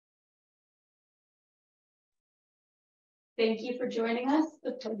Thank you for joining us.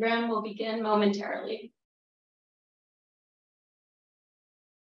 The program will begin momentarily.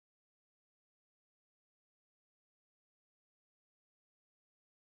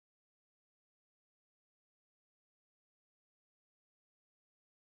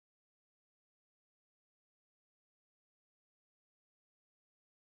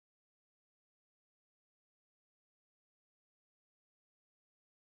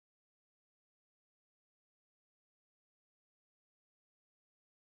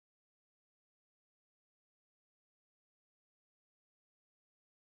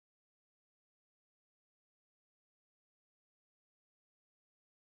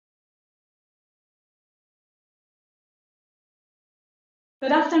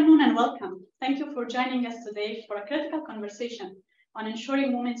 Good afternoon and welcome. Thank you for joining us today for a critical conversation on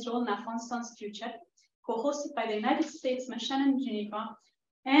ensuring women's role in Afghanistan's future, co-hosted by the United States Mission in Geneva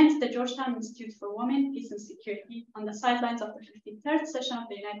and the Georgetown Institute for Women, Peace and Security on the sidelines of the 53rd session of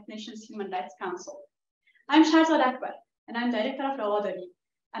the United Nations Human Rights Council. I'm Shahzad Akbar, and I'm director of Rawadari,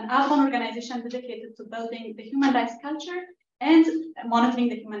 an Afghan organization dedicated to building the human rights culture and monitoring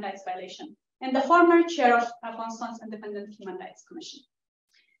the human rights violation, and the former chair of Afghanistan's Independent Human Rights Commission.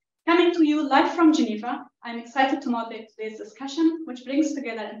 Coming to you live from Geneva, I'm excited to moderate today's discussion, which brings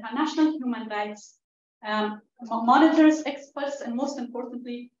together international human rights monitors, experts, and most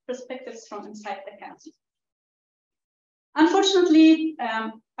importantly, perspectives from inside the country. Unfortunately,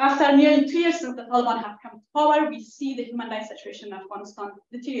 after nearly 2 years since the Taliban have come to power, we see the human rights situation in Afghanistan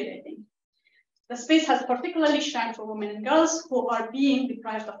deteriorating. The space has particularly shrunk for women and girls who are being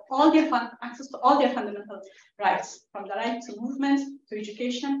deprived of all their access to all their fundamental rights, from the right to movement, to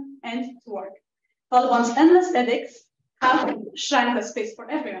education, and to work. Taliban's endless edicts have shrunk the space for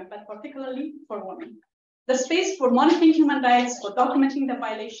everyone, but particularly for women. The space for monitoring human rights, for documenting the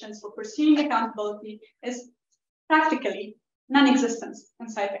violations, for pursuing accountability is practically non-existent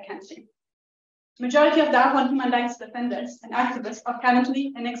inside the country. Majority of the Afghan human rights defenders and activists are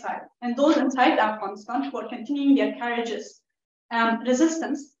currently in exile, and those inside Afghanistan who are continuing their courageous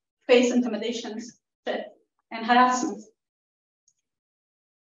resistance face intimidations, threats, and harassment.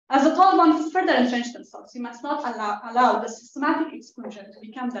 As the Taliban further entrench themselves, we must not allow the systematic exclusion to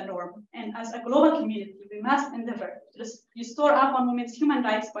become the norm. And as a global community, we must endeavor to restore Afghan women's human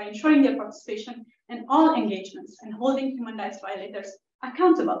rights by ensuring their participation in all engagements and holding human rights violators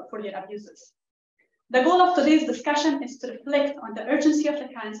accountable for their abuses. The goal of today's discussion is to reflect on the urgency of the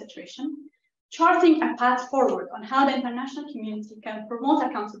current situation, charting a path forward on how the international community can promote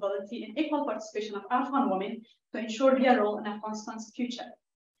accountability and equal participation of Afghan women to ensure their role in Afghanistan's future.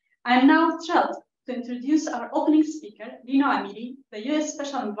 I am now thrilled to introduce our opening speaker, Rina Amiri, the U.S.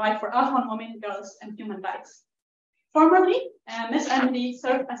 Special Envoy for Afghan Women, Girls, and Human Rights. Formerly, Ms. Amiri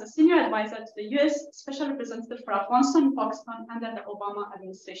served as a senior advisor to the U.S. Special Representative for Afghanistan and Pakistan under the Obama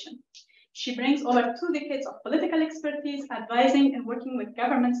administration. She brings over 2 decades of political expertise, advising and working with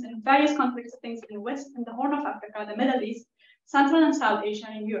governments in various conflict settings in West and the Horn of Africa, the Middle East, Central and South Asia,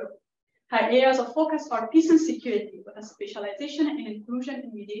 and Europe. Her areas of focus are peace and security, with a specialization in inclusion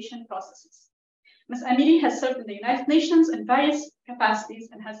and mediation processes. Ms. Amiri has served in the United Nations in various capacities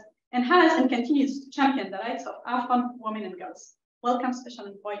and has and continues to champion the rights of Afghan women and girls. Welcome, Special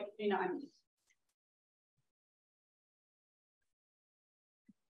Envoy Rina Amiri.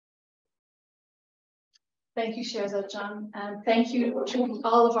 Thank you, Shahzad Jan, and thank you to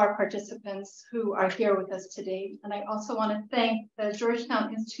all of our participants who are here with us today. And I also want to thank the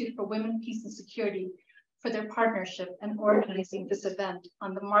Georgetown Institute for Women, Peace and Security for their partnership in organizing this event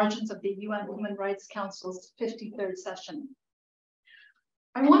on the margins of the UN Human Rights Council's 53rd session.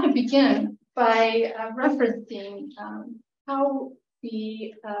 I want to begin by referencing how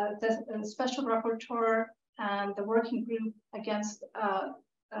the Special Rapporteur and the Working Group Against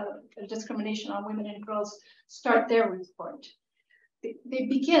Discrimination on Women and Girls start their report. They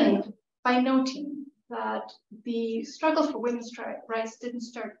begin by noting that the struggle for women's rights didn't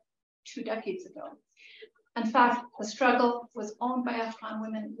start 2 decades ago. In fact, the struggle was owned by Afghan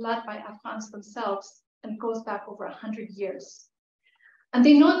women, led by Afghans themselves, and goes back over 100 years. And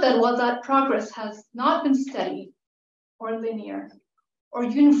they note that while that progress has not been steady or linear or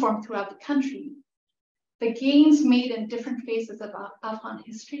uniform throughout the country, the gains made in different phases of Afghan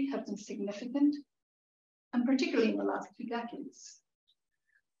history have been significant, and particularly in the last 2 decades.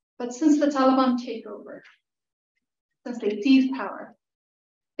 But since the Taliban takeover, since they seized power,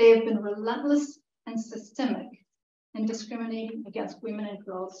 they have been relentless and systemic in discriminating against women and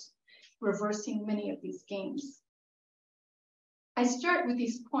girls, reversing many of these gains. I start with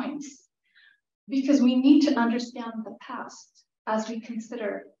these points because we need to understand the past as we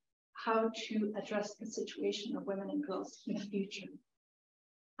consider how to address the situation of women and girls in the future,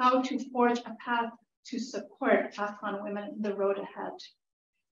 how to forge a path to support Afghan women in the road ahead.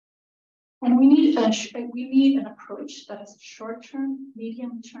 And we need an approach that is a short-term,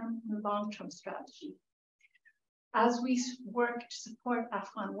 medium-term, and long-term strategy. As we work to support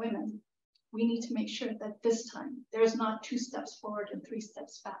Afghan women, we need to make sure that this time there is not 2 steps forward and 3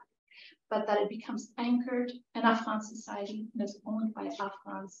 steps back, but that it becomes anchored in Afghan society and is owned by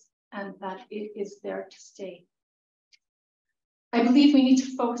Afghans, and that it is there to stay. I believe we need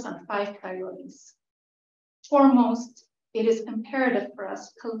to focus on 5 priorities. Foremost, it is imperative for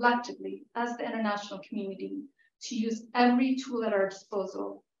us collectively as the international community to use every tool at our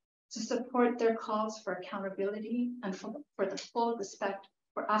disposal to support their calls for accountability and for the full respect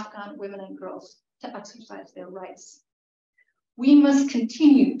for Afghan women and girls to exercise their rights. We must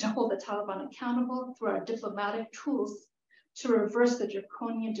continue to hold the Taliban accountable through our diplomatic tools to reverse the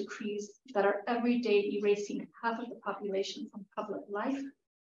draconian decrees that are every day erasing half of the population from public life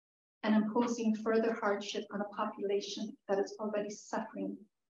and imposing further hardship on a population that is already suffering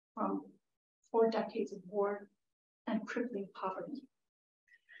from 4 decades of war and crippling poverty.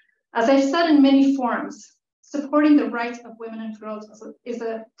 As I've said in many forums, supporting the rights of women and girls is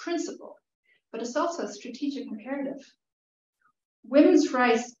a principle, but it's also a strategic imperative. Women's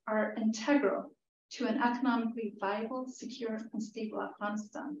rights are integral to an economically viable, secure, and stable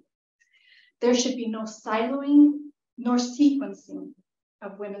Afghanistan. There should be no siloing nor sequencing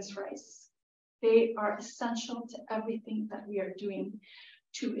of women's rights. They are essential to everything that we are doing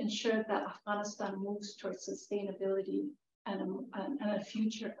to ensure that Afghanistan moves towards sustainability and a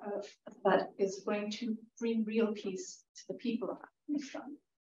future that is going to bring real peace to the people of Afghanistan.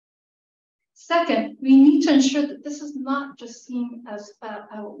 Second, we need to ensure that this is not just seen as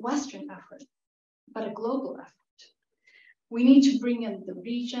a Western effort, but a global effort. We need to bring in the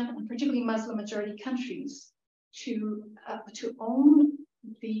region, and particularly Muslim majority countries, to own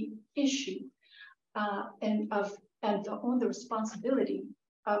the issue and to own the responsibility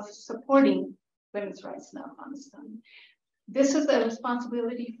of supporting women's rights in Afghanistan. This is a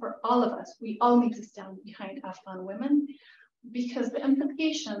responsibility for all of us. We all need to stand behind Afghan women because the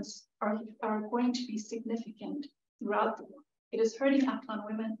implications are going to be significant throughout the war. It is hurting Afghan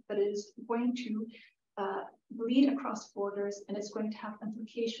women, but it is going to bleed across borders, and it's going to have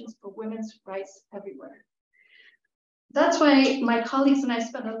implications for women's rights everywhere. That's why my colleagues and I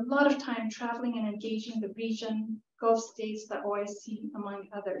spend a lot of time traveling and engaging the region, Gulf states, the OIC, among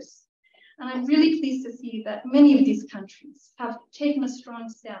others. And I'm really pleased to see that many of these countries have taken a strong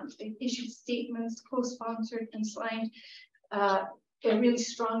stance. They've issued statements, co-sponsored and signed a really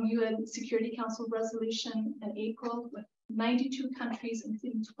strong UN Security Council resolution in April with 92 countries,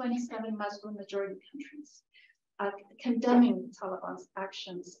 including 27 Muslim majority countries, condemning the Taliban's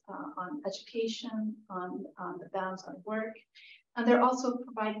actions on education, on the bans on work. And they're also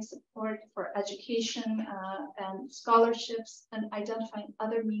providing support for education and scholarships and identifying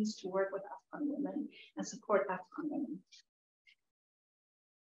other means to work with Afghan women and support Afghan women.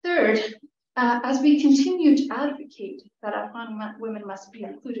 Third, as we continue to advocate that Afghan women must be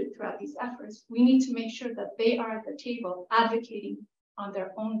included throughout these efforts, we need to make sure that they are at the table advocating on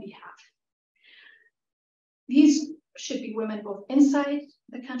their own behalf. These should be women both inside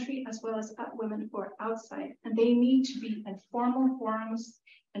the country as well as women who are outside, and they need to be in formal forums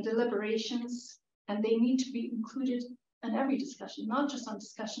and deliberations, and they need to be included in every discussion, not just on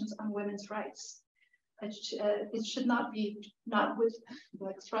discussions on women's rights. It should not be not with the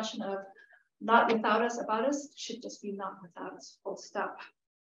expression of not without us, about us. It should just be not without us, full stop.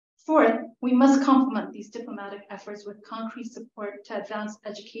 Fourth, we must complement these diplomatic efforts with concrete support to advance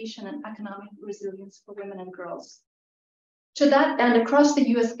education and economic resilience for women and girls. To that end, across the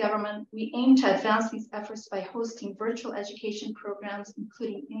US government, we aim to advance these efforts by hosting virtual education programs,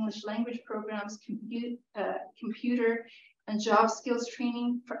 including English language programs, computer and job skills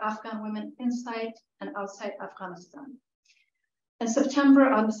training for Afghan women inside and outside Afghanistan. In September,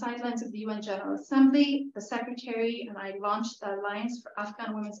 on the sidelines of the UN General Assembly, the Secretary and I launched the Alliance for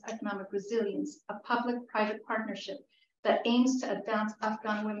Afghan Women's Economic Resilience, a public-private partnership that aims to advance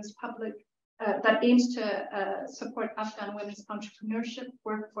Afghan women's support Afghan women's entrepreneurship,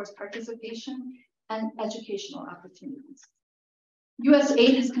 workforce participation, and educational opportunities. US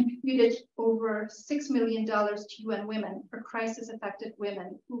aid has contributed over $6 million to UN Women for crisis-affected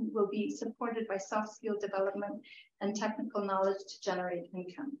women who will be supported by soft skill development and technical knowledge to generate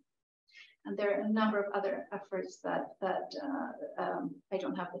income. And there are a number of other efforts that I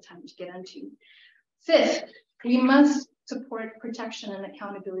don't have the time to get into. Fifth, we must support protection and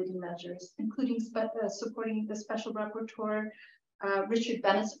accountability measures, including supporting the Special Rapporteur Richard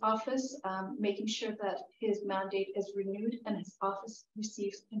Bennett's office, making sure that his mandate is renewed and his office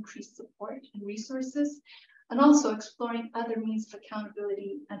receives increased support and resources, and also exploring other means of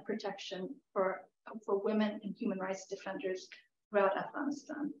accountability and protection for women and human rights defenders throughout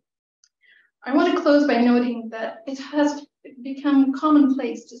Afghanistan. I want to close by noting that it has become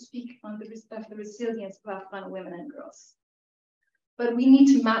commonplace to speak on the resilience of Afghan women and girls. But we need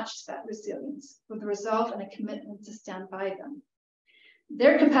to match that resilience with resolve and a commitment to stand by them.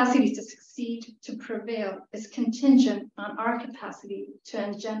 Their capacity to succeed, to prevail, is contingent on our capacity to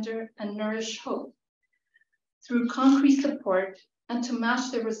engender and nourish hope through concrete support and to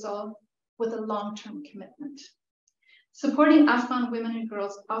match their resolve with a long-term commitment. Supporting Afghan women and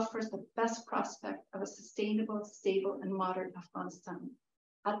girls offers the best prospect of a sustainable, stable, and modern Afghanistan,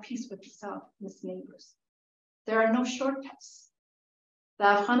 at peace with itself and its neighbors. There are no shortcuts. The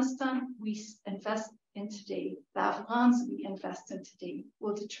Afghanistan we invest in today, the Afghans we invest in today,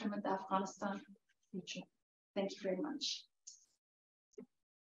 will determine the Afghanistan future. Thank you very much.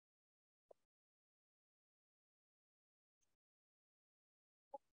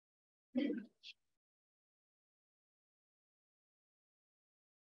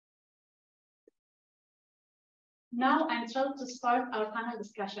 Now I'm thrilled to start our panel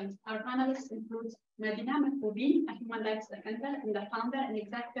discussions. Our panelists include Madina Mahboubi, a human rights defender and the founder and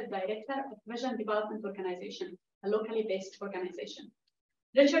executive director of Vision Development Organization, a locally based organization.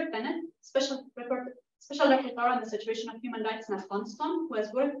 Richard Bennett, special rapporteur on the situation of human rights in Afghanistan, who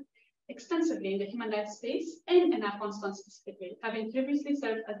has worked extensively in the human rights space and in Afghanistan specifically, having previously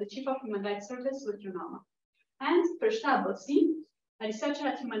served as the Chief of Human Rights Service with UNAMA. And Farshad Bossi, a researcher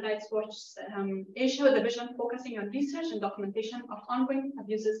at Human Rights Watch Asia division focusing on research and documentation of ongoing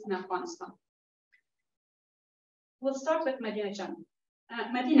abuses in Afghanistan. We'll start with Madina Jan.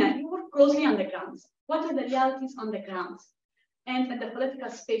 Madina, you work closely on the ground. What are the realities on the ground and in the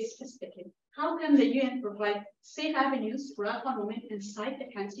political space specifically? How can the UN provide safe avenues for Afghan women inside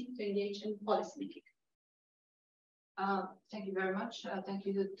the country to engage in policymaking? Thank you very much. Thank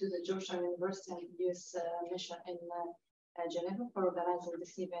you to the Georgetown University and US mission in Geneva for organizing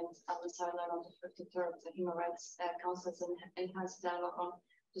this event at the sideline of the 53rd Human Rights Council's enhanced dialogue on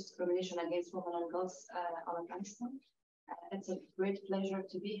discrimination against women and girls on Afghanistan. It's a great pleasure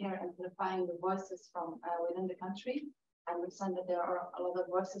to be here amplifying the voices from within the country. I understand that there are a lot of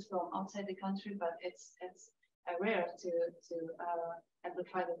voices from outside the country, but it's rare to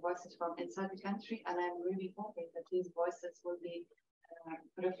amplify the voices from inside the country. And I'm really hoping that these voices will be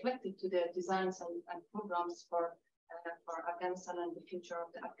reflected to the designs and programs for Afghanistan and the future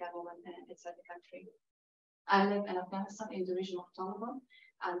of the Afghan women inside the country. I live in Afghanistan in the region of Taliban,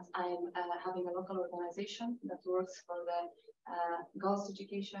 and I'm having a local organization that works for the girls'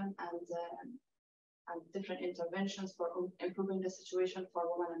 education and different interventions for improving the situation for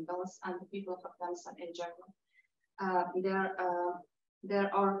women and girls and the people of Afghanistan in general. There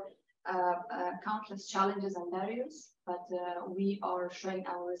are countless challenges and barriers, but we are showing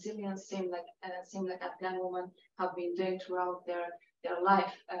our resilience, same like Afghan women have been doing throughout their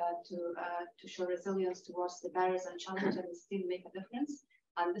life to show resilience towards the barriers and challenges and still make a difference.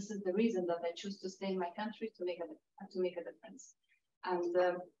 And this is the reason that I choose to stay in my country to make a difference. And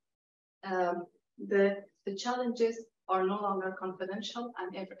the challenges are no longer confidential,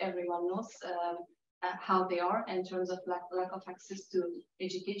 and everyone knows how they are in terms of lack of access to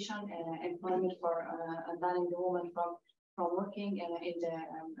education, employment for banning the woman from working in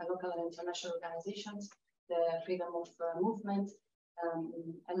the local and international organizations, the freedom of movement,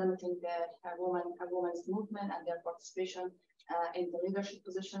 and limiting a woman's movement and their participation in the leadership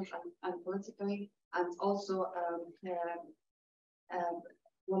positions and politically, and also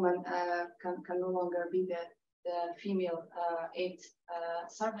women can no longer be the female aid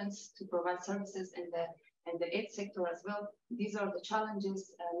servants to provide services in the aid sector as well. These are the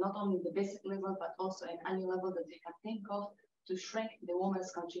challenges, not only the basic level, but also in any level that you can think of to shrink the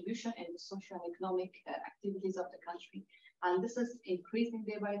woman's contribution in the social and economic activities of the country. And this is increasing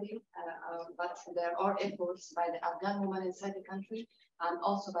day by day, but there are efforts by the Afghan women inside the country and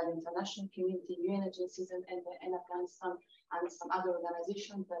also by the international community, UN agencies in Afghanistan and some other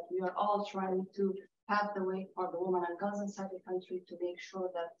organizations that we are all trying to pave the way for the women and girls inside the country to make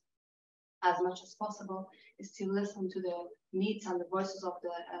sure that as much as possible is to listen to the needs and the voices of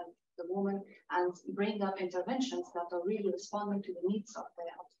the woman and bring up interventions that are really responding to the needs of the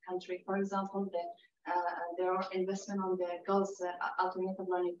country. For example, there are investment on the girls' alternative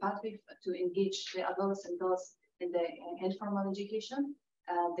learning pathway to engage the adolescent girls in the informal education.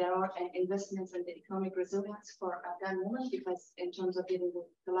 There are investments in the economic resilience for Afghan women, because in terms of getting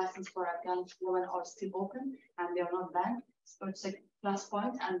the license for Afghan women are still open and they are not banned. it's a plus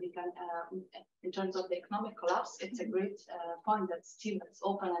point, and we can, in terms of the economic collapse, it's a great point that still it's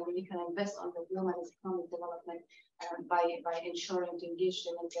open, and we can invest on the women's economic development by ensuring to engage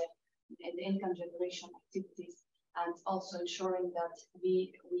them in the income generation activities, and also ensuring that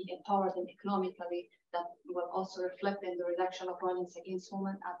we empower them economically. That will also reflect in the reduction of violence against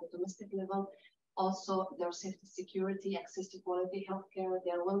women at the domestic level. Also, their safety, security, access to quality healthcare,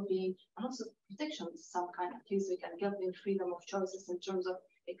 their well-being, and also protection of some kind. At least we can give them freedom of choices in terms of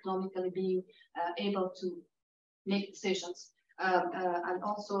economically being able to make decisions. And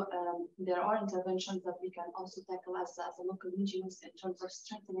also, there are interventions that we can also tackle as a local NGOs in terms of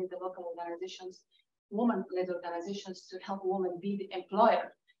strengthening the local organizations, women-led organizations, to help women be the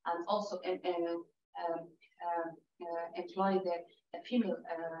employer, and also employ the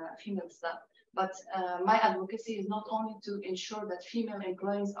female staff. But my advocacy is not only to ensure that female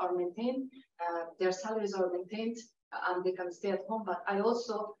employees are maintained, their salaries are maintained, and they can stay at home, but I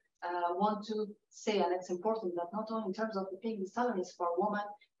also want to say, and it's important, that not only in terms of paying the salaries for women,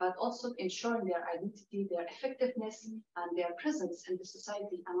 but also ensuring their identity, their effectiveness, and their presence in the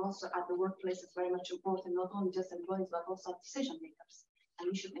society, and also at the workplace is very much important, not only just employees, but also decision makers. And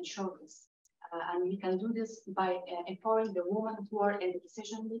we should ensure this. And we can do this by empowering the women who are in the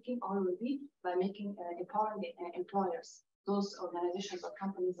decision making already, by empowering the employers, those organizations or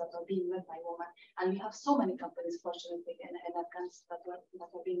companies that are being led by women. And we have so many companies, fortunately, in Afghanistan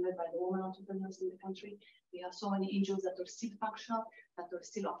that are being led by the women entrepreneurs in the country. We have so many NGOs that are still functional, that are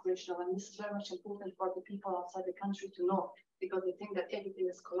still operational. And this is very much important for the people outside the country to know, because they think that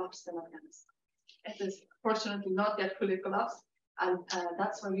everything is collapsed in Afghanistan. It is fortunately not yet fully collapsed. And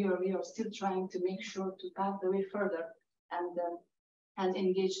that's why we are still trying to make sure to pave the way further and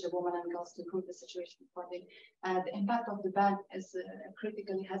engage the women and girls to improve the situation for them. The impact of the ban is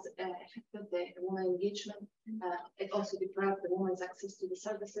critically has affected the women engagement. It also deprived the women's access to the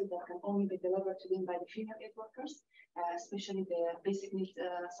services that can only be delivered to them by the female aid workers, especially the basic needs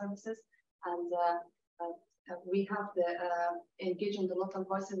services. And we have the engaging the local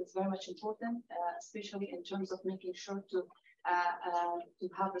voices is very much important, especially in terms of making sure to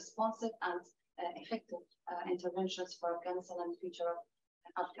have responsive and effective interventions for Afghanistan and the future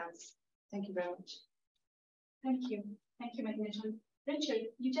of Afghans. Thank you very much. Thank you. Thank you, Madam. Richard,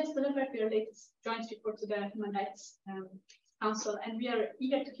 you just delivered your latest joint report to the Human Rights Council, and we are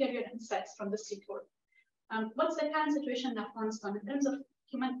eager to hear your insights from this report. What's the current situation in Afghanistan in terms of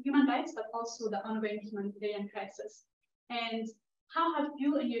human rights, but also the ongoing humanitarian crisis? And how have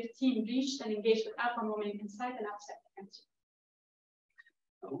you and your team reached and engaged with Afghan women inside and outside the country?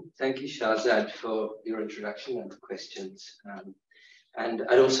 Thank you, Shahzad, for your introduction and the questions. And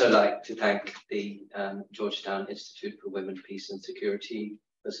I'd also like to thank the Georgetown Institute for Women, Peace and Security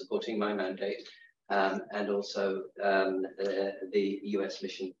for supporting my mandate, and also the US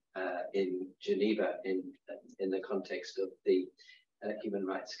mission in Geneva in the context of the Human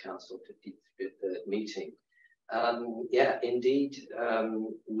Rights Council 53rd meeting. Yeah, indeed,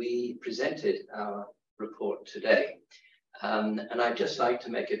 we presented our report today. And I'd just like to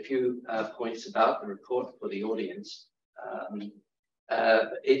make a few points about the report for the audience.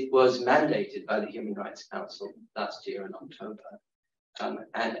 It was mandated by the Human Rights Council last year in October,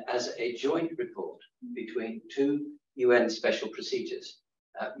 and as a joint report between two UN special procedures,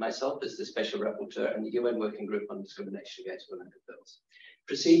 myself as the special rapporteur and the UN Working Group on Discrimination Against Women and Girls.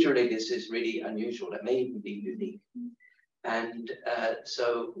 Procedurally, this is really unusual. It may even be unique. And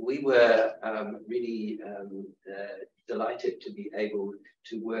so we were really delighted to be able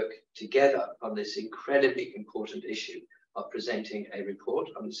to work together on this incredibly important issue of presenting a report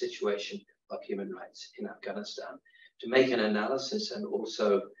on the situation of human rights in Afghanistan, to make an analysis and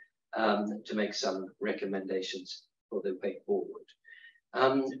also to make some recommendations for the way forward.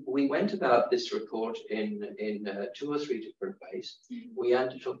 We went about this report in 2 or 3 different ways. We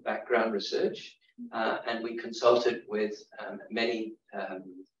undertook background research, and we consulted with many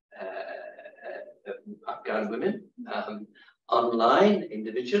Afghan women, online,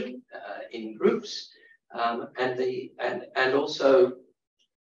 individually, in groups, and also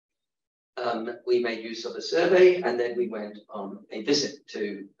we made use of a survey, and then we went on a visit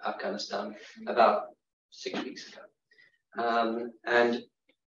to Afghanistan about 6 weeks ago. And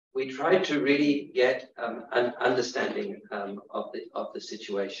we tried to really get an understanding of the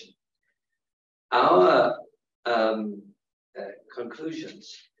situation. Our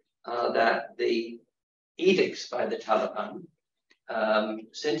conclusions are that the edicts by the Taliban,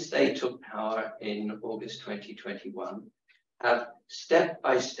 since they took power in August 2021, have step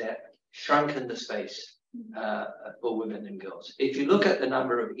by step shrunken the space for women and girls. If you look at the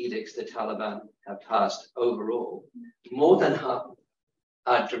number of edicts the Taliban have passed overall, more than half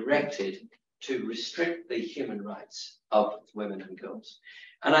are directed to restrict the human rights of women and girls.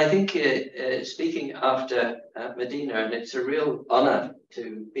 And I think speaking after Medina, and it's a real honor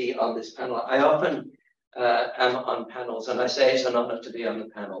to be on this panel. I often am on panels, and I say it's an honor to be on the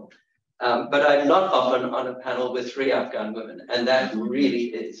panel. But I'm not often on a panel with 3 Afghan women, and that really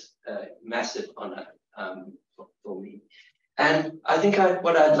is a massive honor for me. And I think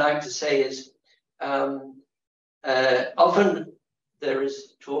what I'd like to say is often there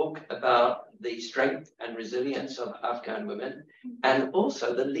is talk about the strength and resilience of Afghan women, and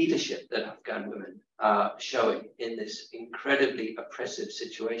also the leadership that Afghan women are showing in this incredibly oppressive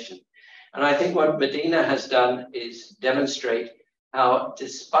situation. And I think what Medina has done is demonstrate how,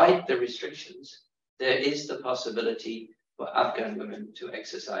 despite the restrictions, there is the possibility for Afghan women to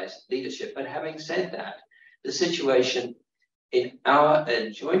exercise leadership. But having said that, the situation in our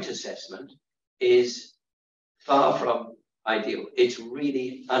joint assessment is far from ideal. It's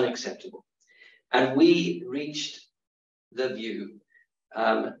really unacceptable. And we reached the view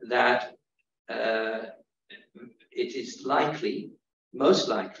that it is likely, most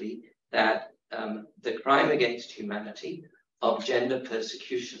likely, that the crime against humanity of gender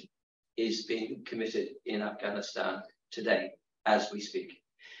persecution is being committed in Afghanistan today, as we speak.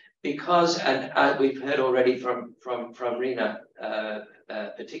 Because, and we've heard already from Rina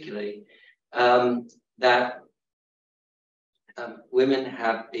particularly, that women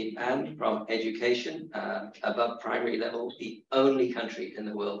have been banned from education above primary level, the only country in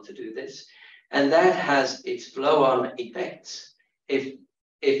the world to do this. And that has its flow-on effects. If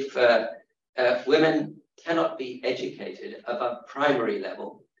women cannot be educated above primary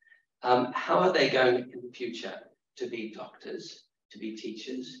level, how are they going in the future to be doctors, to be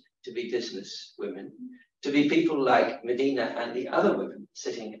teachers, to be business women, to be people like Medina and the other women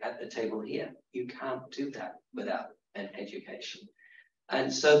sitting at the table here? You can't do that without an education.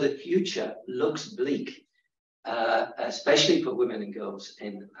 And so the future looks bleak, especially for women and girls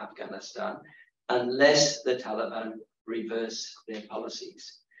in Afghanistan, unless the Taliban reverse their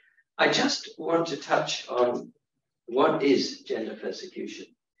policies. I just want to touch on what is gender persecution.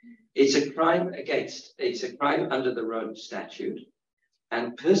 It's a crime under the Rome Statute,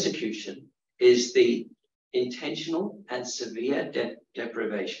 and persecution is the intentional and severe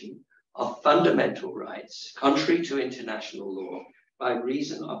deprivation of fundamental rights, contrary to international law, by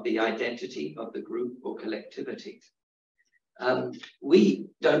reason of the identity of the group or collectivity. We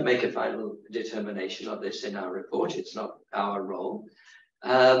don't make a final determination of this in our report. It's not our role.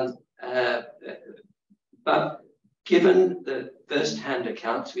 But given the first-hand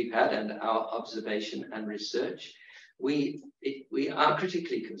accounts we've had and our observation and research, we are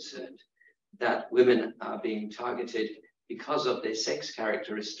critically concerned that women are being targeted because of their sex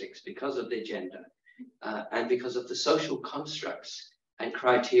characteristics, because of their gender, and because of the social constructs and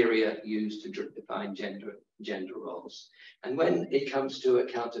criteria used to define gender roles. And when it comes to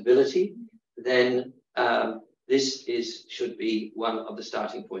accountability, then this should be one of the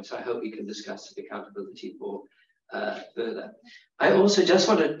starting points. I hope we can discuss accountability more further. I also just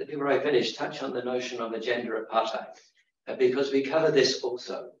wanted, before I finish, touch on the notion of a gender apartheid, because we cover this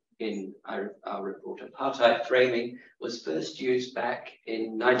also in our report. Apartheid framing was first used back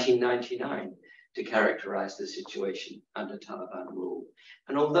in 1999 to characterize the situation under Taliban rule.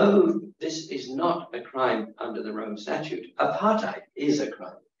 And although this is not a crime under the Rome Statute, apartheid is a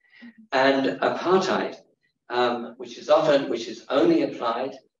crime. And apartheid, which is only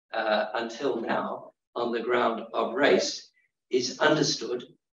applied until now on the ground of race, is understood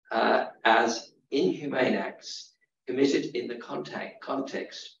as inhumane acts committed in the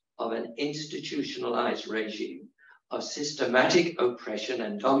context of an institutionalized regime of systematic oppression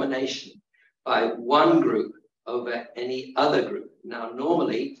and domination by one group over any other group. Now,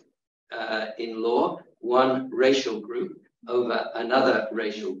 normally in law, one racial group over another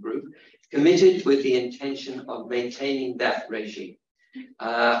racial group, committed with the intention of maintaining that regime.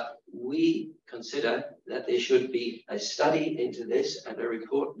 We consider that there should be a study into this and a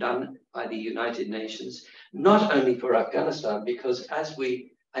report done by the United Nations, not only for Afghanistan, because as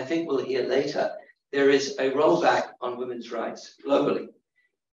I think we'll hear later, there is a rollback on women's rights globally.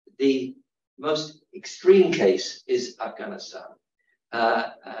 The most extreme case is Afghanistan.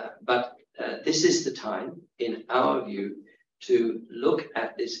 But this is the time, in our view, to look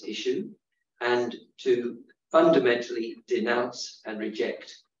at this issue and to fundamentally denounce and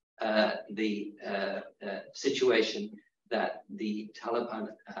reject the situation that the Taliban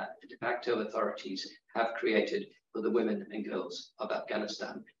de facto authorities have created for the women and girls of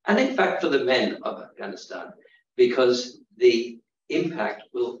Afghanistan, and in fact for the men of Afghanistan, because the impact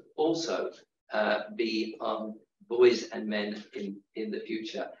will also be on boys and men in the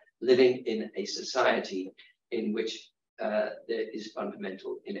future, living in a society in which there is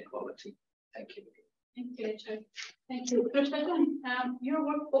fundamental inequality. Thank you. Thank you, Richard. Thank you. Richard, your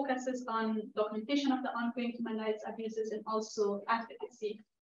work focuses on documentation of the ongoing human rights abuses and also advocacy.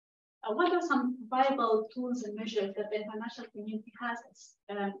 What are some viable tools and measures that the international community has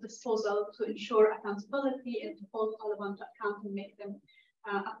at its disposal to ensure accountability and to hold Taliban to account and make them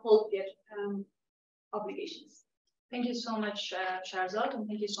uphold their obligations? Thank you so much, Shahrzad, and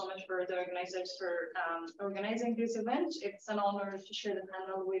thank you so much for the organizers for organizing this event. It's an honor to share the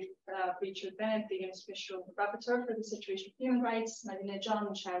panel with Richard Bennett, the UN Special Rapporteur for the situation of human rights, Madina John,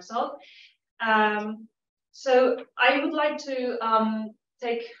 and Shahrzad. So I would like to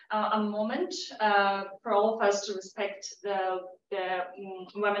take a moment for all of us to respect the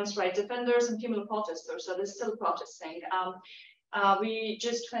women's rights defenders and female protesters. So they're still protesting. We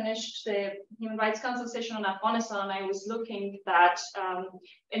just finished the Human Rights Council session on Afghanistan, and I was looking that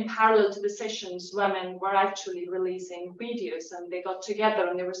in parallel to the sessions, women were actually releasing videos, and they got together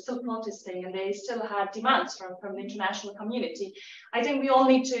and they were still protesting, and they still had demands from the international community. I think we all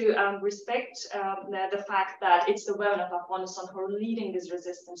need to respect the fact that it's the women of Afghanistan who are leading this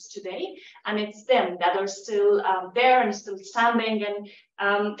resistance today, and it's them that are still there and still standing,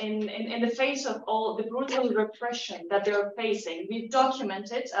 and in the face of all the brutal repression that they're facing. We've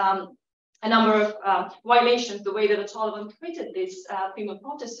documented a number of violations, the way that the Taliban treated these female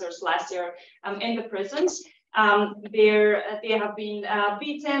protesters last year in the prisons. They have been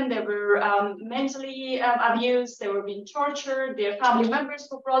beaten, they were mentally abused, they were being tortured, their family members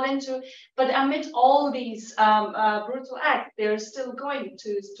were brought into, but amid all these brutal acts, they're still going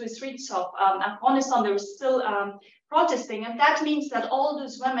to streets of Afghanistan, they're still protesting, and that means that all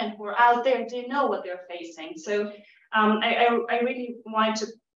those women who are out there, they know what they're facing. So I really want to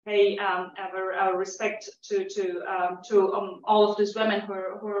pay our respect to all of those women who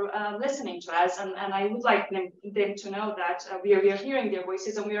are listening to us, and I would like them to know that we are hearing their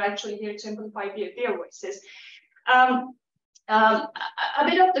voices, and we are actually here to amplify their voices. A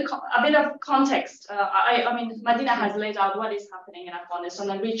bit of context. I mean, Madina has laid out what is happening in Afghanistan,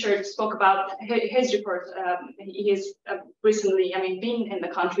 and Richard spoke about his report. He has recently, been in the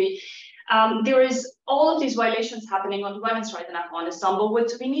country. There is all of these violations happening on women's rights in Afghanistan, but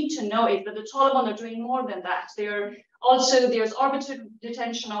what we need to know is that the Taliban are doing more than that. There's arbitrary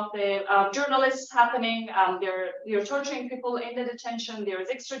detention of the journalists happening. They're torturing people in the detention. There is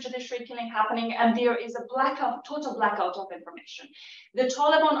extrajudicial killing happening, and there is a total blackout of information. The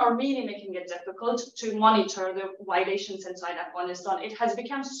Taliban are really making it difficult to monitor the violations inside Afghanistan. It has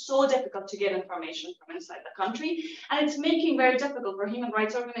become so difficult to get information from inside the country, and it's making very difficult for human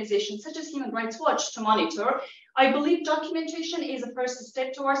rights organizations such as Human Rights Watch to monitor. I believe documentation is a first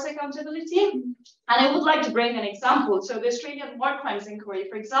step towards accountability, and I would like to bring an example. So the Australian War Crimes Inquiry,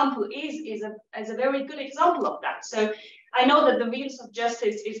 for example, is a very good example of that. So I know that the wheels of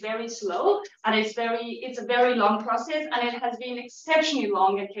justice is very slow, and it's a very long process, and it has been exceptionally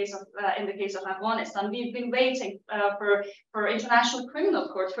long in the case of Afghanistan. We've been waiting for International Criminal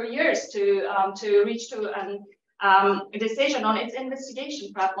Court for years to reach to a decision on its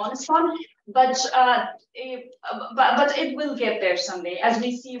investigation for Afghanistan. But it will get there someday. As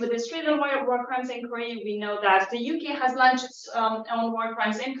we see with the Australian War Crimes Inquiry, we know that the UK has launched its own War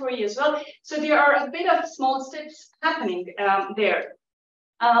Crimes Inquiry as well. So there are a bit of small steps happening there.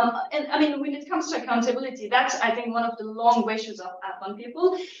 And I mean, when it comes to accountability, that's, I think, one of the long wishes of Afghan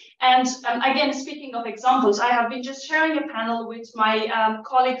people. And again, speaking of examples, I have been just sharing a panel with my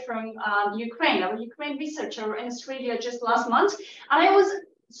colleague from Ukraine, a Ukraine researcher in Australia just last month. And I was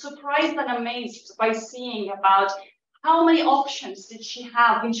surprised and amazed by seeing about how many options did she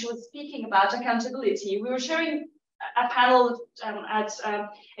have when she was speaking about accountability. We were sharing a panel at a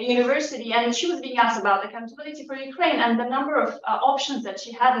university, and she was being asked about accountability for Ukraine and the number of options that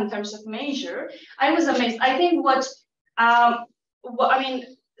she had in terms of measure. I was amazed. I think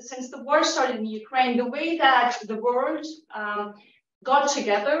since the war started in Ukraine, the way that the world got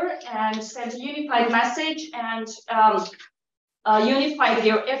together and sent a unified message and unify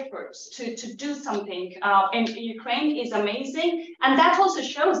their efforts to do something in Ukraine is amazing, and that also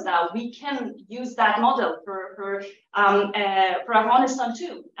shows that we can use that model for Afghanistan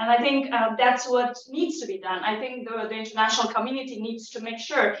too. And I think that's what needs to be done. I think the international community needs to make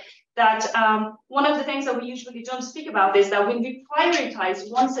sure that one of the things that we usually don't speak about is that when we prioritize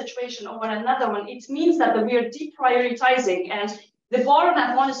one situation over another one, it means that we are deprioritizing, and the bar in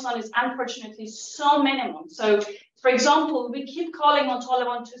Afghanistan is unfortunately so minimum. So, for example, we keep calling on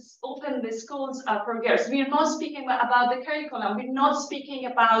Taliban to open the schools for girls. We are not speaking about the curriculum. We're not speaking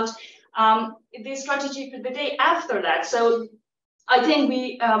about the strategy for the day after that. So I think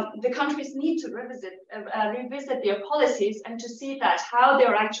the countries need to revisit their policies and to see that how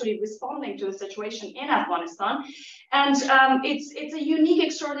they're actually responding to the situation in Afghanistan. And it's a unique,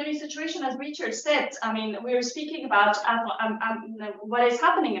 extraordinary situation, as Richard said. I mean, we're speaking about what is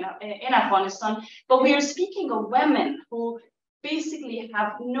happening in Afghanistan, but we are speaking of women who basically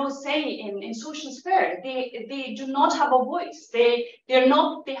have no say in social sphere. They do not have a voice. They do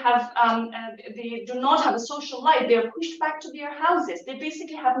not have a social life. They are pushed back to their houses. They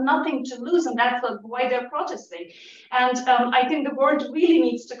basically have nothing to lose, and that's why they're protesting. And I think the world really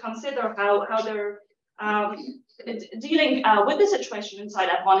needs to consider how they're dealing with the situation inside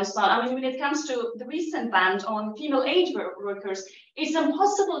Afghanistan. I mean, when it comes to the recent ban on female aid workers, it's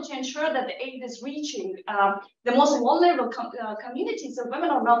impossible to ensure that the aid is reaching the most vulnerable communities, and women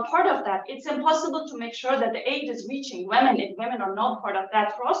are not part of that. It's impossible to make sure that the aid is reaching women if women are not part of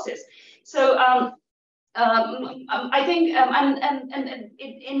that process. So I think,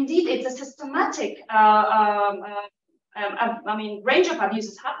 indeed, it's a systematic range of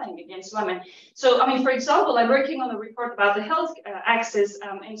abuses happening against women. So, I mean, for example, I'm working on a report about the health access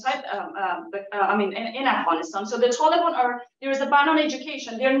inside, in Afghanistan. So the Taliban there is a ban on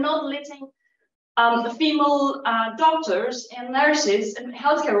education. They're not letting the female doctors and nurses and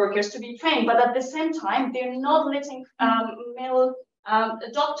healthcare workers to be trained, but at the same time, they're not letting male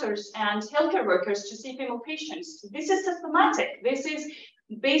doctors and healthcare workers to see female patients. This is systematic. This is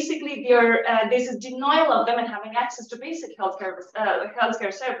basically there's a denial of women having access to basic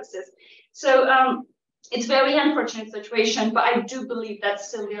healthcare services. So it's a very unfortunate situation, but I do believe that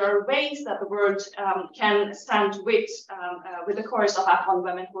still there are ways that the world can stand with the chorus of Afghan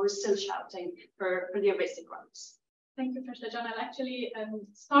women who are still shouting for their basic rights. Thank you, Professor John. I'll actually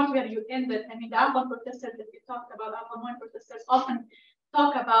start where you ended. I mean, the Afghan protesters that you talked about, Afghan women protesters, often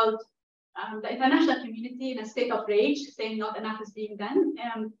talk about the international community in a state of rage, saying not enough is being done.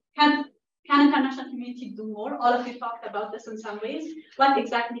 Can international community do more? All of you talked about this in some ways. What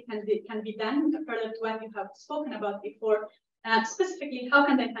exactly can be done further to what you have spoken about before? Specifically, how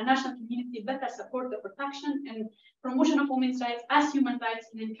can the international community better support the protection and promotion of women's rights as human rights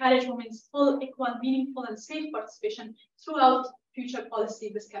and encourage women's full, equal, meaningful, and safe participation throughout future policy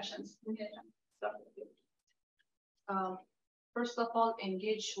discussions? First of all,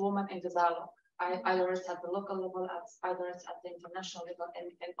 engage women in the dialogue. Either it's at the local level, either it's at the international level,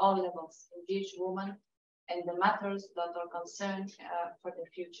 and all levels. Engage women in the matters that are concerned for the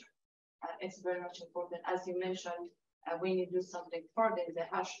future. It's very much important. As you mentioned, when you do something further in the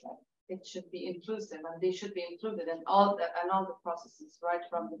hashtag, it should be inclusive, and they should be included in all the processes right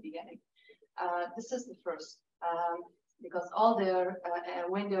from the beginning. This is the first, because all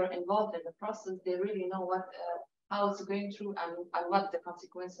when they're involved in the process, they really know how it's going through and what the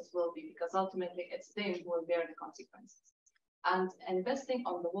consequences will be, because ultimately it's them who will bear the consequences. And investing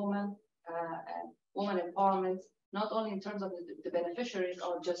on the woman empowerment, not only in terms of the beneficiaries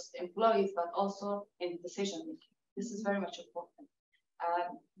or just employees, but also in decision making. This is very much important.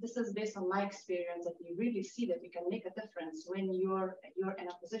 This is based on my experience that you really see that you can make a difference when you're in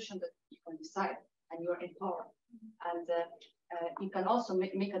a position that you can decide and you're in power. And you can also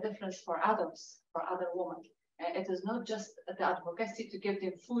make a difference for others, for other women. It is not just the advocacy to give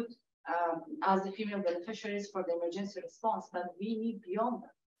them food as the female beneficiaries for the emergency response, but we need beyond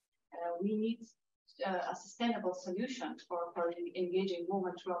that. We need a sustainable solution for engaging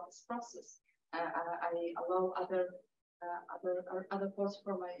women throughout this process. I allow other thoughts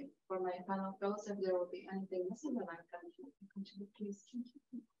for my panel fellows. If there will be anything missing, then I can contribute, please.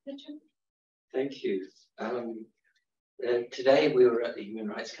 Richard? Thank you. Today we were at the Human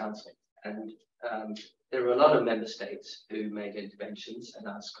Rights Council, and there were a lot of member states who made interventions and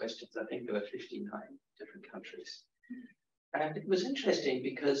asked questions. I think there were 59 different countries. And it was interesting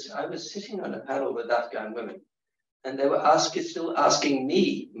because I was sitting on a panel with Afghan women, and they were still asking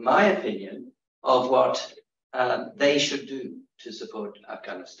me my opinion of what they should do to support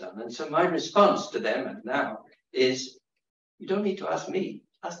Afghanistan. And so my response to them now is, you don't need to ask me,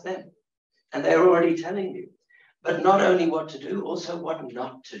 ask them. And they're already telling you. But not only what to do, also what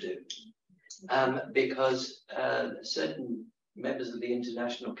not to do. Because certain members of the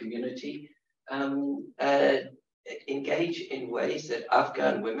international community engage in ways that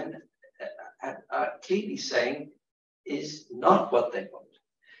Afghan women are clearly saying is not what they want.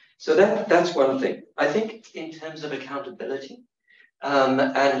 So that's one thing. I think in terms of accountability, and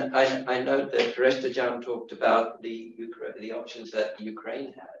I note that Jan talked about the options that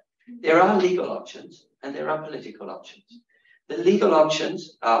Ukraine had. There are legal options and there are political options. The legal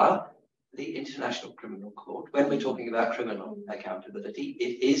options are the International Criminal Court. When we're talking about criminal accountability,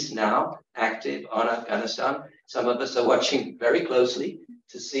 it is now active on Afghanistan. Some of us are watching very closely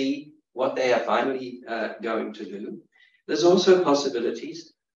to see what they are finally going to do. There's also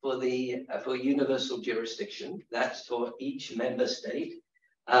possibilities for universal jurisdiction. That's for each member state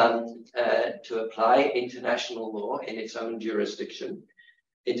to apply international law in its own jurisdiction,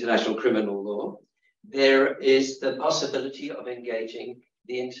 international criminal law. There is the possibility of engaging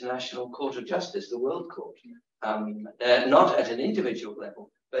the International Court of Justice, the World Court, not at an individual level,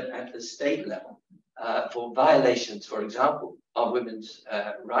 but at the state level, for violations, for example, of women's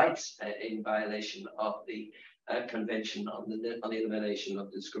rights, in violation of the Convention on the Elimination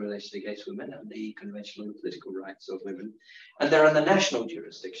of Discrimination Against Women and the Convention on the Political Rights of Women. And there are the national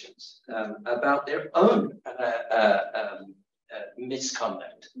jurisdictions about their own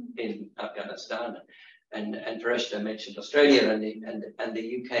misconduct in Afghanistan. And Fareshta mentioned Australia and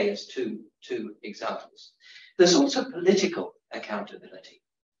the UK as two examples. There's also political accountability.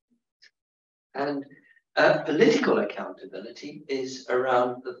 And political accountability is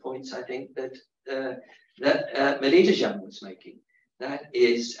around the points, I think, that Melita was making. That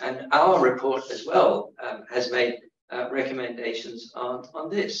is, and our report as well has made recommendations on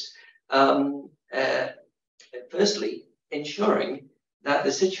this. Firstly, ensuring that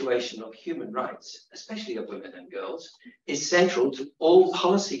the situation of human rights, especially of women and girls, is central to all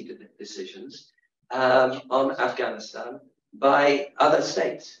policy decisions on Afghanistan by other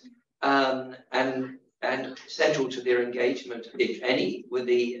states, and central to their engagement, if any, with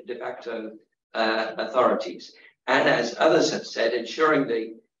the de facto authorities. And as others have said, ensuring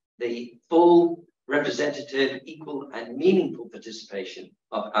the full, representative, equal and meaningful participation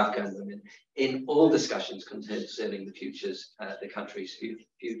of Afghan women in all discussions concerning the country's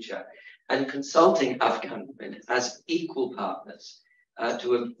future, and consulting Afghan women as equal partners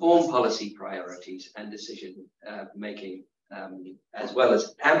to inform policy priorities and decision making, as well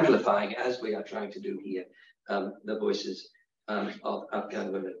as amplifying, as we are trying to do here, the voices of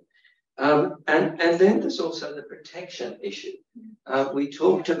Afghan women. And then there's also the protection issue. We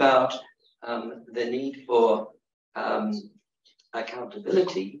talked about the need for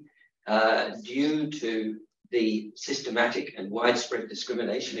accountability due to the systematic and widespread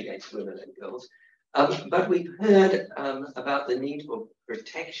discrimination against women and girls. But we've heard about the need for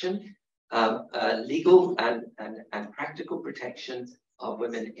protection, legal and practical protection of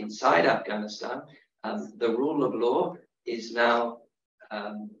women inside Afghanistan. The rule of law is now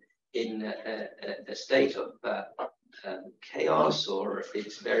in a state of chaos, or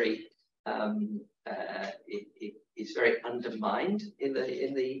it's very it's very undermined in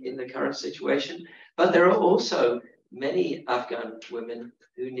the current situation. But there are also many Afghan women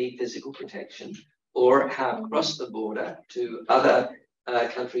who need physical protection or have crossed the border to other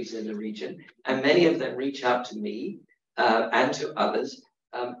countries in the region, and many of them reach out to me and to others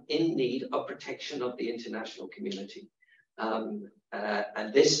in need of protection of the international community.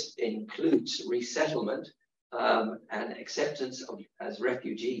 And this includes resettlement and acceptance as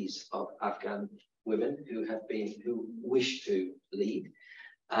refugees of Afghan women who wish to leave.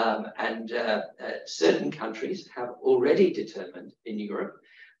 Certain countries have already determined in Europe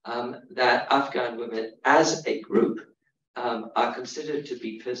that Afghan women as a group are considered to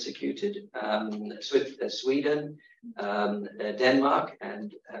be persecuted. Sweden, Denmark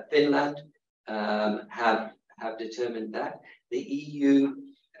and Finland have determined that. The EU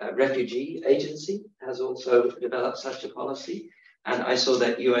Refugee Agency has also developed such a policy. And I saw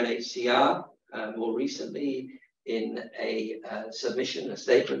that UNHCR more recently in a submission, a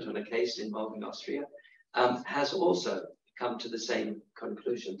statement on a case involving Austria, has also come to the same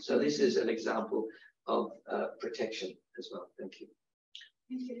conclusion. So this is an example of protection as well. Thank you.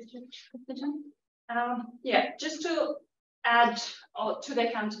 Yeah, just to add to the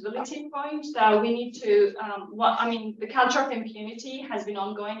accountability point, that we need to, the culture of impunity has been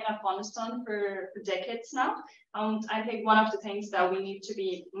ongoing in Afghanistan for decades now. I think one of the things that we need to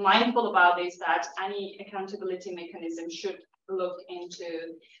be mindful about is that any accountability mechanism should look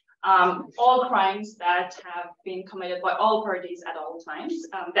into all crimes that have been committed by all parties at all times.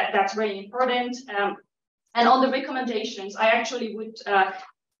 That's very important. And on the recommendations, I actually would,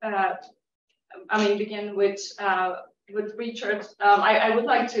 begin with Richard. I would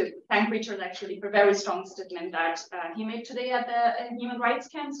like to thank Richard actually for a very strong statement that he made today at the Human Rights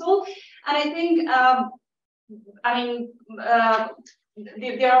Council. And I think,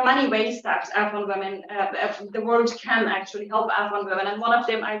 there are many ways that Afghan women, the world can actually help Afghan women, and one of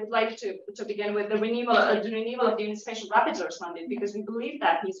them I would like to begin with the renewal of the Special Rapporteur's mandate, because we believe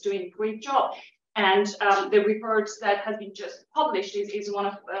that he's doing a great job, and the report that has been just published is one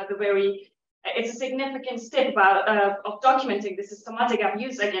of the very. It's a significant step of documenting the systematic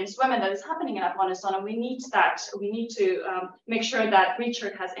abuse against women that is happening in Afghanistan, and we need that. We need to make sure that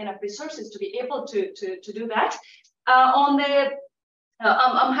Richard has enough resources to be able to do that.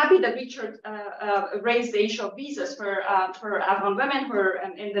 I'm happy that Richard raised the issue of visas for Afghan women who are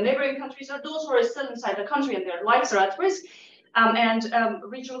in the neighboring countries, or those who are still inside the country and their lives are at risk.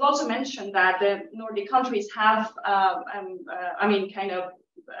 Richard also mentioned that the Nordic countries have,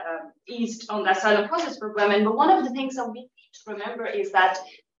 eased on the asylum process for women. But one of the things that we need to remember is that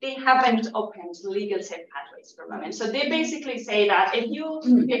they haven't opened legal safe pathways for women. So they basically say that if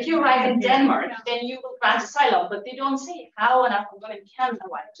you arrive in Denmark, then you will grant asylum, but they don't say how an Afghan woman can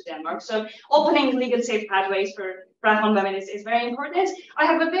arrive to Denmark. So opening legal safe pathways for Afghan women is very important. I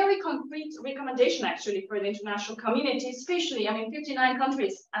have a very concrete recommendation actually for the international community, especially, 59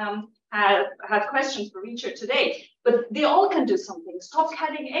 countries had questions for Richard today, but they all can do something. Stop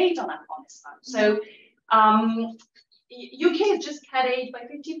cutting aid on Afghanistan. So UK just cut aid by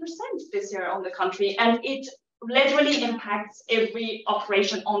 50% this year on the country, and it literally impacts every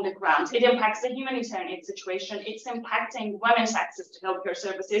operation on the ground. It impacts the humanitarian aid situation. It's impacting women's access to healthcare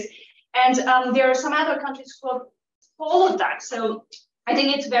services. And there are some other countries who have followed that. So I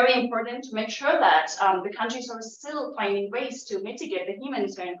think it's very important to make sure that the countries are still finding ways to mitigate the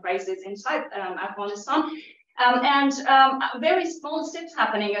humanitarian crisis inside Afghanistan. Very small steps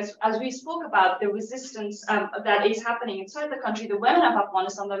happening as we spoke about the resistance that is happening inside the country. The women of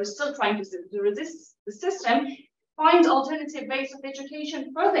Afghanistan that are still trying to resist the system find alternative ways of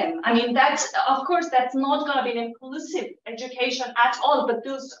education for them. That's, of course, that's not going to be an inclusive education at all, but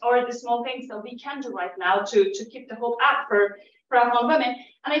those are the small things that we can do right now to keep the hope up for Afghan women.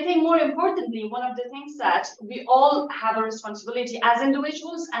 And I think more importantly, one of the things that we all have a responsibility as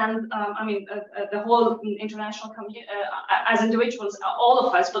individuals and the whole international community, as individuals, all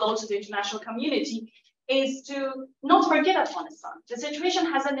of us, but also the international community, is to not forget Afghanistan. The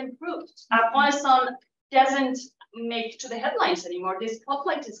situation hasn't improved. Afghanistan doesn't make to the headlines anymore. This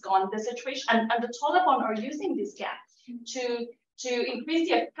spotlight is gone. The situation and the Taliban are using this gap to increase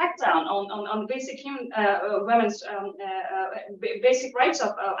the crackdown on basic human women's basic rights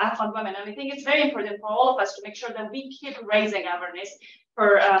of Afghan women. And I think it's very important for all of us to make sure that we keep raising awareness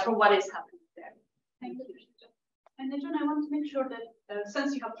for what is happening there. Thank you. And John, I want to make sure that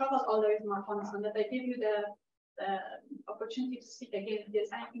since you have traveled all the way from Afghanistan, that I give you the opportunity to speak again. If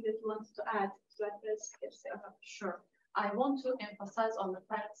there's anything that you want to add to address, yes, sure. I want to emphasize on the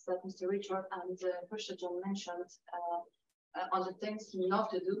facts that Mr. Richard and John mentioned on the things not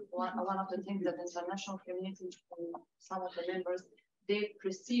to do. One of the things that the international community, some of the members, they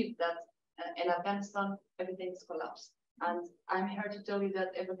perceive that in Afghanistan everything is collapsed. And I'm here to tell you that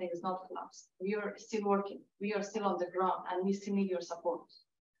everything is not collapsed. We are still working. We are still on the ground, and we still need your support.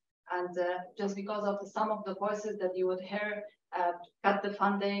 And just because of some of the voices that you would hear, cut the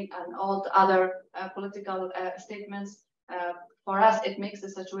funding and all the other political statements, for us, it makes the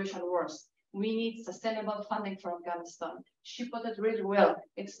situation worse. We need sustainable funding for Afghanistan. She put it really well.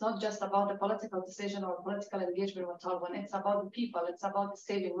 It's not just about the political decision or political engagement with Taliban. It's about the people. It's about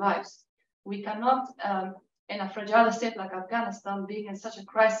saving lives. We cannot, in a fragile state like Afghanistan, being in such a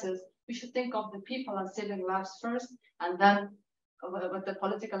crisis, we should think of the people and saving lives first, and then with the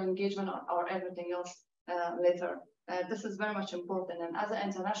political engagement or everything else later. This is very much important. And as an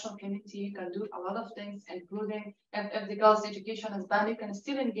international community, you can do a lot of things, including if the girls' education is banned, you can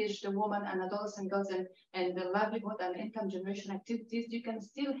still engage the women and adolescent girls in the livelihood and income generation activities. You can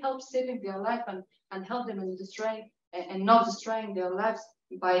still help saving their life and help them in not destroying their lives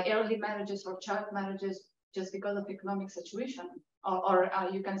by early marriages or child marriages just because of economic situation. Or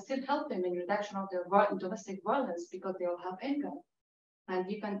you can still help them in reduction of their domestic violence because they will have income. And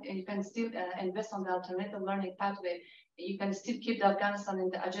you can still invest on the alternative learning pathway. You can still keep Afghanistan in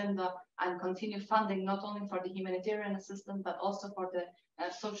the agenda and continue funding not only for the humanitarian assistance, but also for the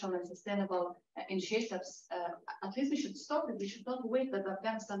social and sustainable initiatives. At least we should stop it. We should not wait that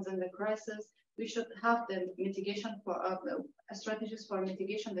Afghanistan's in the crisis. We should have the mitigation for strategies for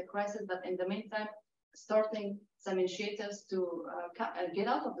mitigation the crisis, but in the meantime, starting some initiatives to get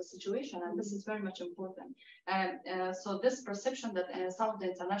out of the situation, and this is very much important. And so this perception that some of the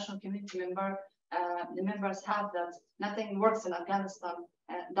international community members have that nothing works in Afghanistan,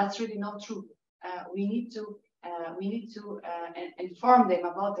 that's really not true. We need to we need to inform them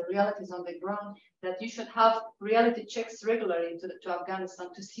about the realities on the ground, that you should have reality checks regularly to Afghanistan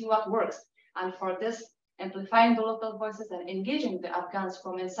to see what works. And for this, amplifying the local voices and engaging the Afghans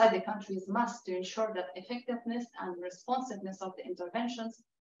from inside the country is must to ensure that effectiveness and responsiveness of the interventions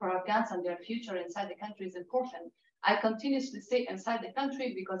for Afghans and their future inside the country is important. I continuously say inside the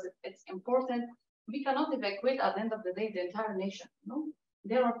country because it's important. We cannot evacuate at the end of the day the entire nation. No,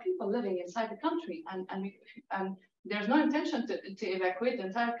 there are people living inside the country, and there's no intention to evacuate the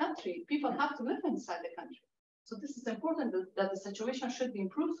entire country. People have to live inside the country. So this is important that the situation should be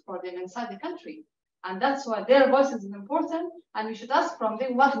improved for them inside the country. And that's why their voices is important, and we should ask from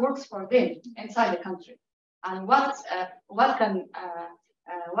them what works for them inside the country, and what can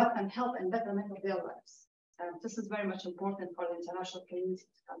help in betterment of their lives. This is very much important for the international community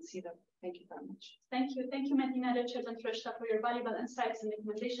to consider. Thank you very much. Thank you, Medina, Richard, and Frishta for your valuable insights and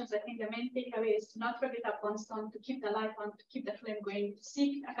recommendations. I think the main takeaway is to not forget Afghanistan, to keep the light on, to keep the flame going, to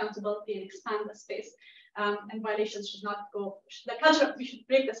seek accountability and expand the space. And violations should not go. We should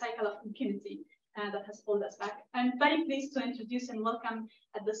break the cycle of impunity that has pulled us back. I'm very pleased to introduce and welcome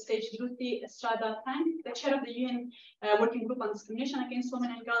at the stage Ruti Estrada Tang, the chair of the UN Working Group on Discrimination Against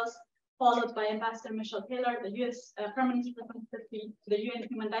Women and Girls, followed by Ambassador Michelle Taylor, the U.S. Permanent Representative to the UN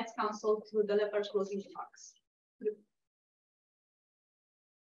Human Rights Council, to deliver closing remarks.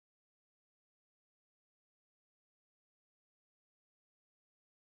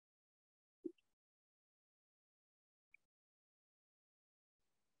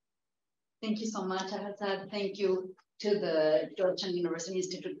 Thank you so much, Ahazad. Thank you to the Georgetown University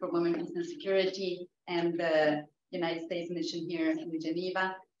Institute for Women, Peace and Security and the United States Mission here in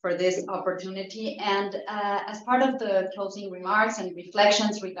Geneva for this opportunity. And as part of the closing remarks and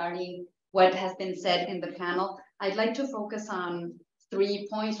reflections regarding what has been said in the panel, I'd like to focus on 3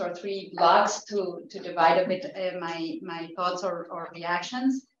 points or 3 blocks to divide a bit my thoughts or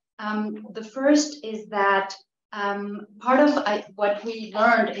reactions. The first is that part of what we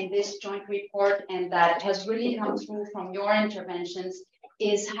learned in this joint report, and that has really come through from your interventions,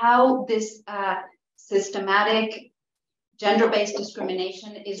 is how this systematic gender-based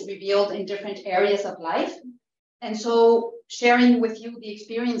discrimination is revealed in different areas of life. And so sharing with you the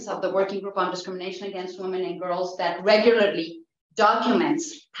experience of the Working Group on Discrimination Against Women and Girls that regularly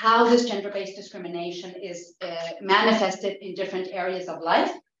documents how this gender-based discrimination is manifested in different areas of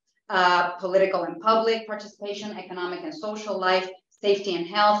life. Political and public participation, economic and social life, safety and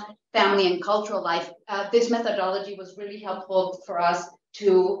health, family and cultural life. This methodology was really helpful for us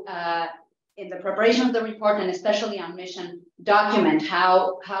to, in the preparation of the report and especially on mission, document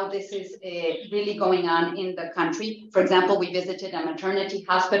how this is really going on in the country. For example, we visited a maternity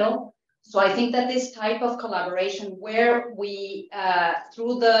hospital. So I think that this type of collaboration where we,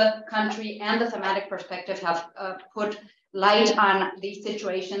 through the country and the thematic perspective, have put light on these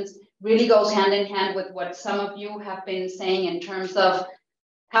situations really goes hand in hand with what some of you have been saying in terms of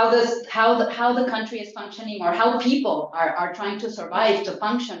how the country is functioning, or how people are trying to survive, to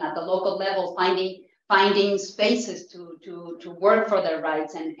function at the local level, finding spaces to work for their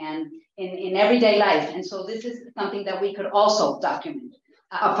rights and in everyday life. And so this is something that we could also document,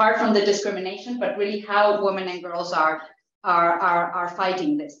 apart from the discrimination, but really how women and girls are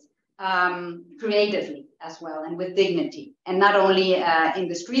fighting this creatively as well, and with dignity, and not only in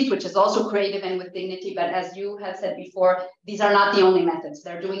the streets, which is also creative and with dignity, but as you have said before, these are not the only methods.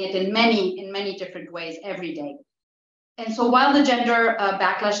 They're doing it in many different ways every day. And so while the gender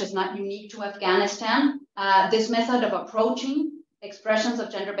backlash is not unique to Afghanistan, this method of approaching expressions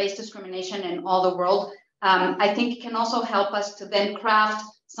of gender-based discrimination in all the world, I think can also help us to then craft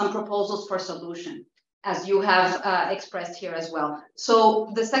some proposals for solution, as you have expressed here as well.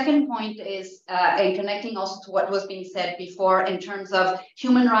 So the second point is, in connecting also to what was being said before in terms of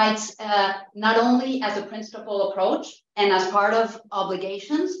human rights, not only as a principal approach and as part of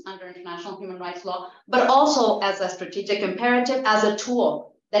obligations under international human rights law, but also as a strategic imperative, as a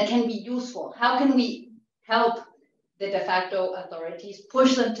tool that can be useful. How can we help the de facto authorities,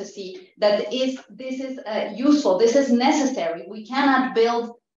 push them to see that this is useful, this is necessary. We cannot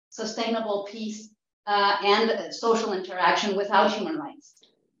build sustainable peace and social interaction without human rights,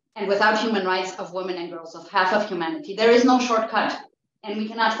 and without human rights of women and girls, of half of humanity. There is no shortcut, and we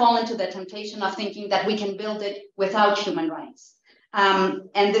cannot fall into the temptation of thinking that we can build it without human rights. And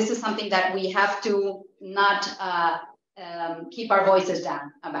this is something that we have to not keep our voices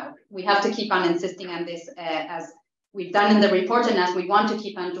down about. We have to keep on insisting on this, as we've done in the report, and as we want to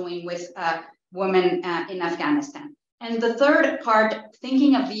keep on doing with women in Afghanistan. And the third part,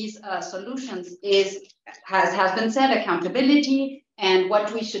 thinking of these solutions, has been said, accountability and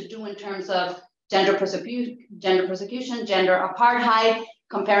what we should do in terms of gender persecution, gender apartheid,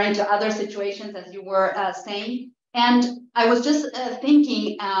 comparing to other situations, as you were saying. And I was just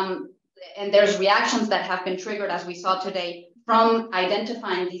thinking, and there's reactions that have been triggered, as we saw today, from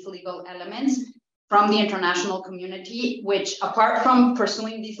identifying these legal elements from the international community, which, apart from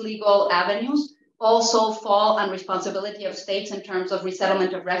pursuing these legal avenues, also fall on responsibility of states in terms of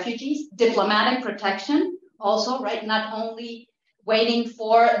resettlement of refugees, diplomatic protection also, right? Not only waiting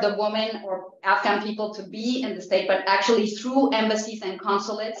for the woman or Afghan people to be in the state, but actually through embassies and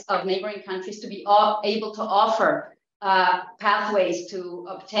consulates of neighboring countries to be able to offer pathways to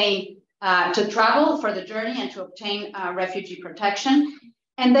obtain, to travel for the journey and to obtain refugee protection.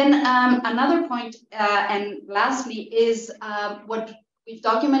 And then another point, and lastly, is what we've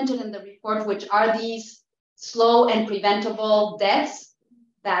documented in the report, which are these slow and preventable deaths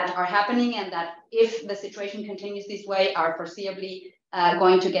that are happening, and that if the situation continues this way, are foreseeably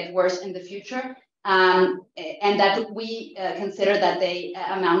going to get worse in the future, and that we consider that they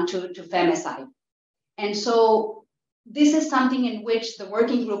amount to femicide. And so this is something in which the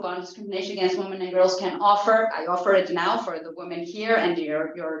working group on discrimination against women and girls can offer. I offer it now for the women here and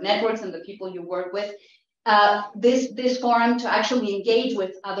your networks and the people you work with, this forum to actually engage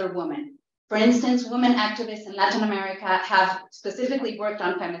with other women. For instance, women activists in Latin America have specifically worked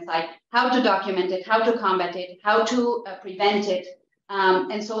on femicide, how to document it, how to combat it, how to prevent it.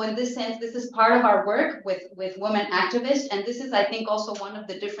 And so in this sense, this is part of our work with women activists. And this is, I think, also one of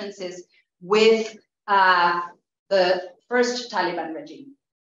the differences with the first Taliban regime.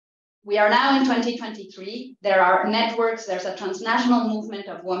 We are now in 2023. There are networks, there's a transnational movement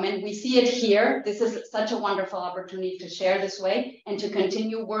of women. We see it here. This is such a wonderful opportunity to share this way and to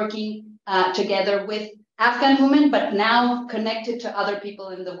continue working together with Afghan women, but now connected to other people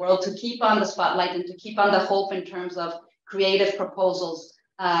in the world, to keep on the spotlight and to keep on the hope in terms of creative proposals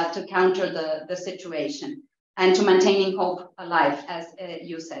to counter the situation and to maintaining hope alive, as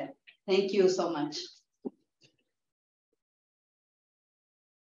you said. Thank you so much.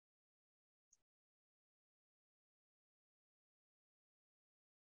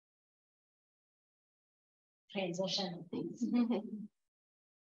 Transition. Thanks.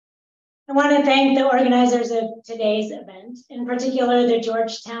 I want to thank the organizers of today's event, in particular the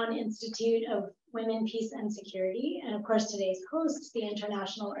Georgetown Institute of Women, Peace and Security, and of course today's host, the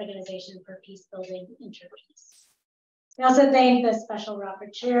International Organization for Peace Building Interpeace. We also thank the Special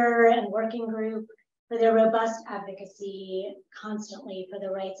Rapporteur and Working Group for their robust advocacy constantly for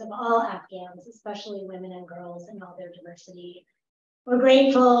the rights of all Afghans, especially women and girls in all their diversity. We're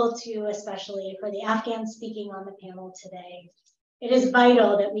grateful to, especially for the Afghans speaking on the panel today. It is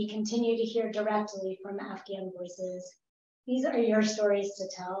vital that we continue to hear directly from Afghan voices. These are your stories to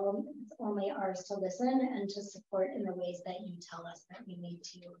tell. It's only ours to listen and to support in the ways that you tell us that we need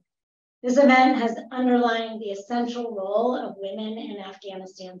to. This event has underlined the essential role of women in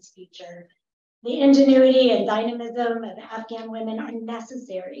Afghanistan's future. The ingenuity and dynamism of Afghan women are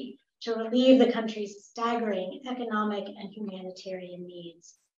necessary to relieve the country's staggering economic and humanitarian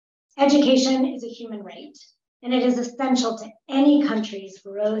needs. Education is a human right, and it is essential to any country's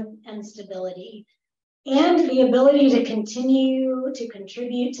growth and stability. And the ability to continue to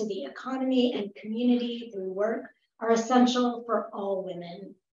contribute to the economy and community through work are essential for all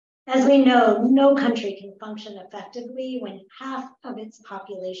women. As we know, no country can function effectively when half of its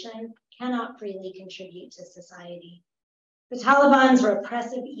population cannot freely contribute to society. The Taliban's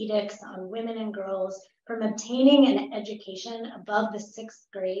repressive edicts on women and girls from obtaining an education above the 6th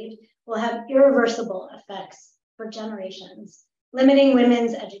grade will have irreversible effects for generations. Limiting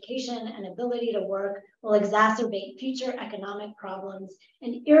women's education and ability to work will exacerbate future economic problems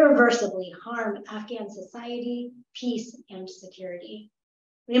and irreversibly harm Afghan society, peace, and security.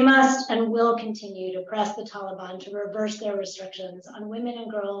 We must and will continue to press the Taliban to reverse their restrictions on women and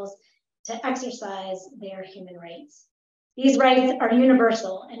girls to exercise their human rights. These rights are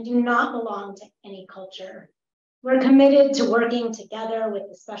universal and do not belong to any culture. We're committed to working together with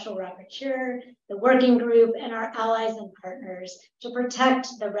the Special Rapporteur, the Working Group, and our allies and partners to protect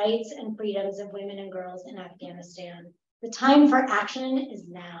the rights and freedoms of women and girls in Afghanistan. The time for action is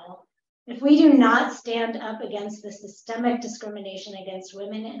now. If we do not stand up against the systemic discrimination against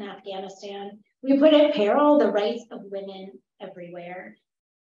women in Afghanistan, we put at peril the rights of women everywhere.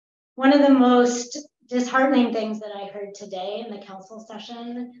 One of the most disheartening things that I heard today in the council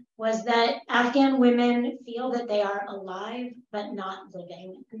session was that Afghan women feel that they are alive but not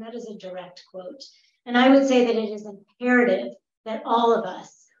living, and that is a direct quote. And I would say that it is imperative that all of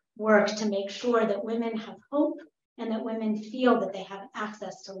us work to make sure that women have hope and that women feel that they have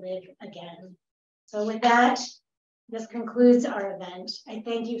access to live again. So with that, This concludes our event. I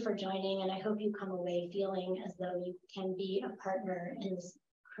thank you for joining, and I hope you come away feeling as though you can be a partner in this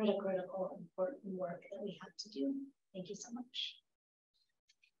critical, important work that we have to do. Thank you so much.